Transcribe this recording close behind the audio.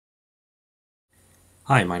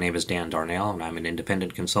Hi, my name is Dan Darnell and I'm an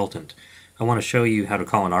independent consultant. I want to show you how to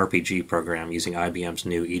call an RPG program using IBM's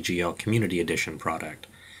new EGL Community Edition product.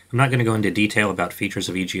 I'm not going to go into detail about features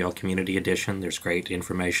of EGL Community Edition. There's great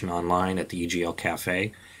information online at the EGL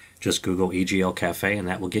Cafe. Just Google EGL Cafe and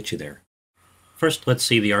that will get you there. First, let's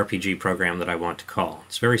see the RPG program that I want to call.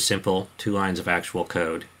 It's very simple, 2 lines of actual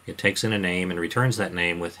code. It takes in a name and returns that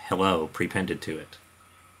name with hello prepended to it.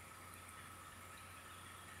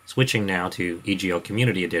 Switching now to EGL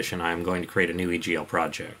Community Edition, I am going to create a new EGL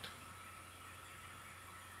project.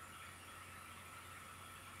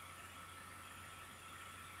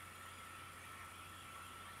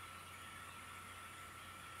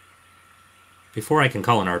 Before I can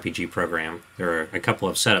call an RPG program, there are a couple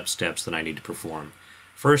of setup steps that I need to perform.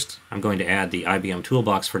 First, I'm going to add the IBM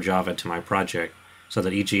Toolbox for Java to my project so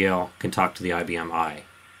that EGL can talk to the IBM I.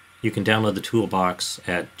 You can download the toolbox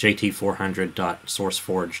at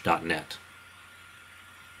jt400.sourceforge.net.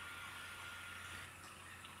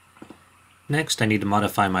 Next, I need to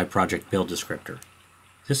modify my project build descriptor.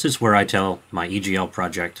 This is where I tell my EGL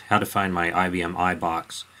project how to find my IBM I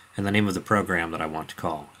box and the name of the program that I want to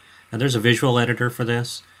call. Now there's a visual editor for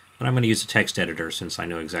this, but I'm going to use a text editor since I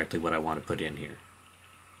know exactly what I want to put in here.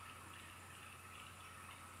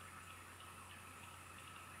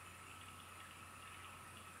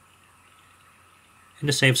 And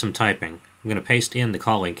to save some typing, I'm going to paste in the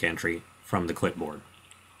call link entry from the clipboard.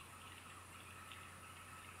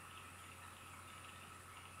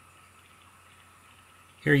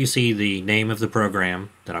 Here you see the name of the program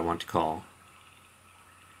that I want to call,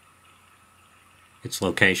 its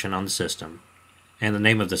location on the system, and the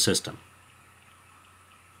name of the system.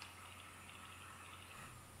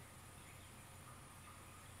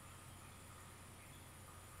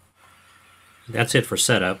 That's it for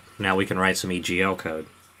setup. Now we can write some EGL code.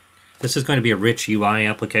 This is going to be a rich UI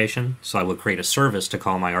application, so I will create a service to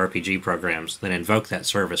call my RPG programs, then invoke that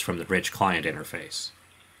service from the rich client interface.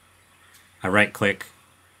 I right-click,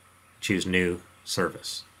 choose New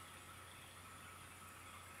Service.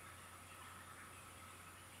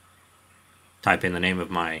 Type in the name of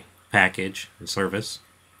my package and service.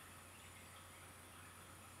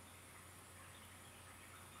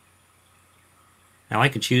 Now I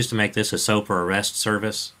could choose to make this a SOAP or a REST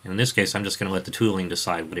service. In this case, I'm just going to let the tooling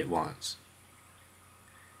decide what it wants.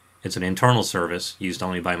 It's an internal service used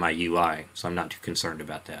only by my UI, so I'm not too concerned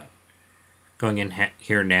about that. Going in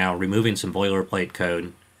here now, removing some boilerplate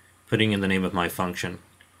code, putting in the name of my function.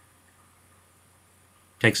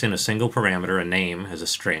 Takes in a single parameter, a name, as a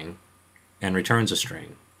string, and returns a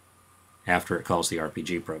string after it calls the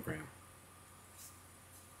RPG program.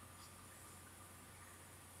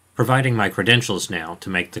 Providing my credentials now to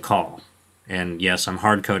make the call. And yes, I'm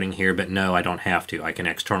hard coding here, but no, I don't have to. I can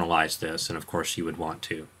externalize this, and of course you would want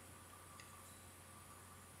to.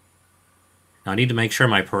 Now I need to make sure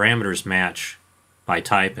my parameters match by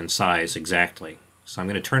type and size exactly. So I'm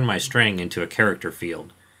going to turn my string into a character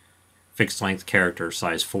field, fixed length character,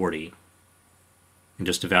 size 40, and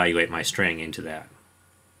just evaluate my string into that.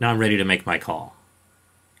 Now I'm ready to make my call.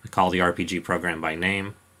 I call the RPG program by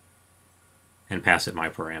name, and pass it my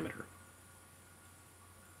parameter.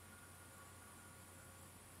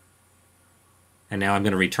 And now I'm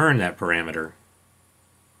going to return that parameter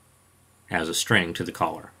as a string to the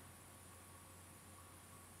caller.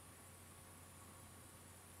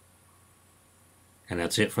 And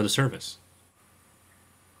that's it for the service.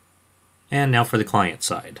 And now for the client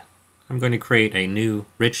side. I'm going to create a new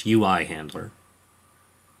rich UI handler,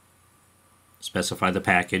 specify the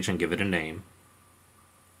package and give it a name.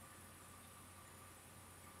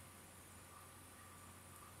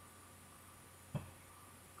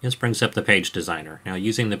 This brings up the page designer. Now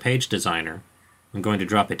using the page designer, I'm going to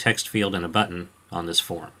drop a text field and a button on this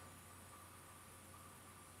form.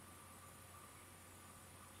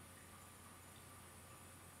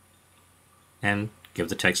 And give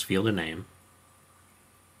the text field a name.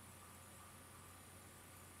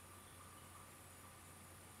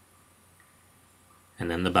 And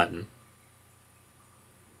then the button.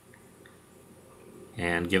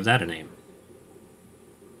 And give that a name.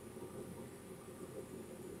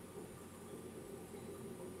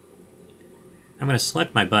 I'm going to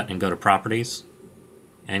select my button and go to Properties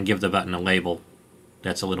and give the button a label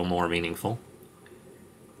that's a little more meaningful.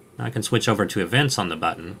 Now I can switch over to Events on the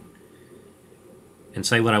button and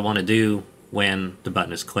say what I want to do when the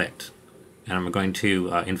button is clicked. And I'm going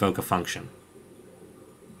to invoke a function.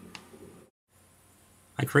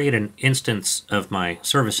 I create an instance of my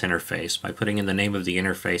service interface by putting in the name of the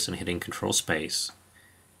interface and hitting Control Space.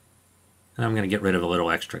 And I'm going to get rid of a little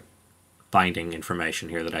extra binding information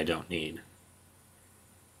here that I don't need.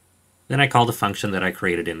 Then I call the function that I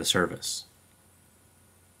created in the service.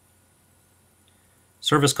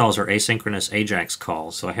 Service calls are asynchronous AJAX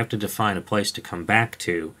calls, so I have to define a place to come back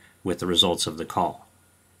to with the results of the call.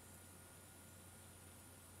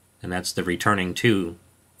 And that's the returning to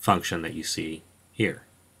function that you see here.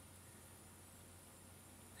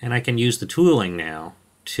 And I can use the tooling now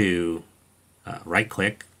to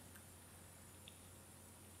right-click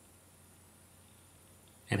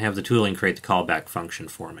and have the tooling create the callback function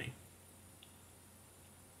for me.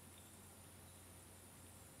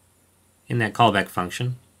 In that callback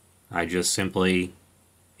function, I just simply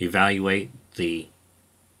evaluate the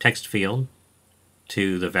text field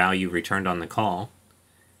to the value returned on the call,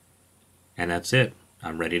 and that's it.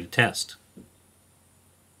 I'm ready to test.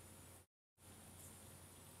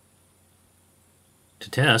 To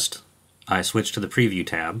test, I switch to the Preview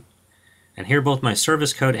tab, and here both my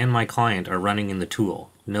service code and my client are running in the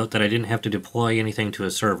tool. Note that I didn't have to deploy anything to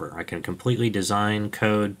a server. I can completely design,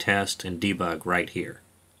 code, test, and debug right here.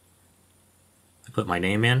 I put my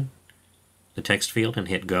name in the text field and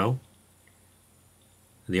hit Go.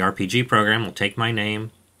 The RPG program will take my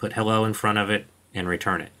name, put hello in front of it, and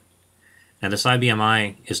return it. Now this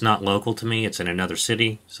IBM is not local to me, it's in another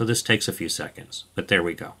city, so this takes a few seconds, but there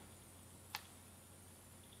we go.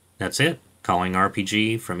 That's it, calling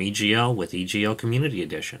RPG from EGL with EGL Community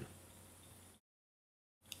Edition.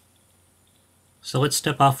 So let's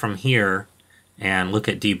step off from here and look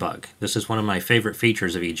at debug. This is one of my favorite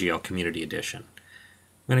features of EGL Community Edition.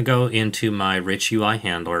 I'm going to go into my rich UI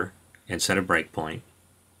handler and set a breakpoint,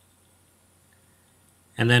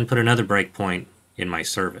 and then put another breakpoint in my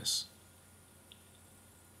service.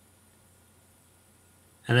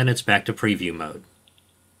 And then it's back to preview mode.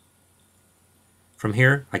 From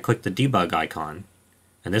here, I click the debug icon,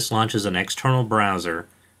 and this launches an external browser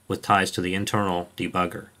with ties to the internal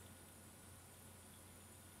debugger.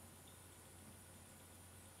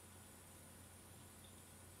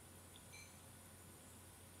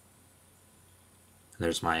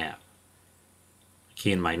 There's my app.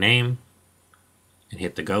 Key in my name and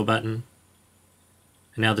hit the Go button.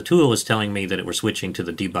 And now the tool is telling me that we're switching to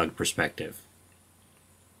the debug perspective.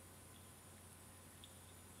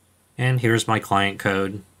 And here's my client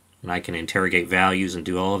code, and I can interrogate values and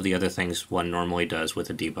do all of the other things one normally does with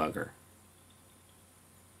a debugger.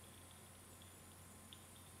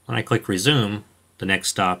 When I click Resume, the next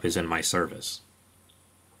stop is in my service.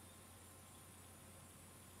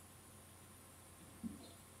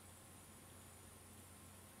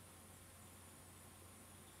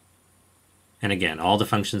 And again, all the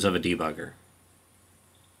functions of a debugger.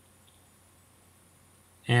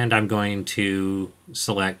 And I'm going to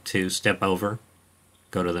select to step over,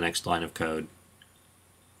 go to the next line of code.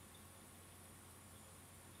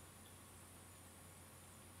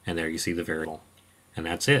 And there you see the variable. And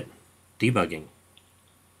that's it, debugging.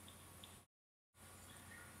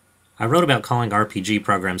 I wrote about calling RPG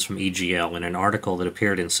programs from EGL in an article that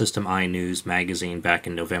appeared in System I News magazine back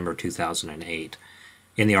in November 2008.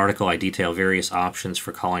 In the article, I detail various options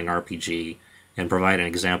for calling RPG and provide an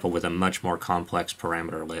example with a much more complex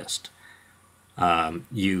parameter list.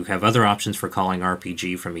 You have other options for calling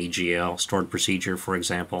RPG from EGL, stored procedure, for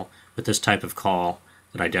example, but this type of call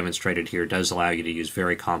that I demonstrated here does allow you to use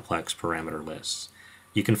very complex parameter lists.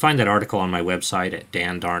 You can find that article on my website at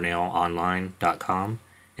dandarnellonline.com,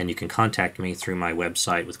 and you can contact me through my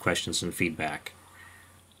website with questions and feedback.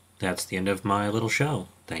 That's the end of my little show.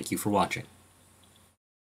 Thank you for watching.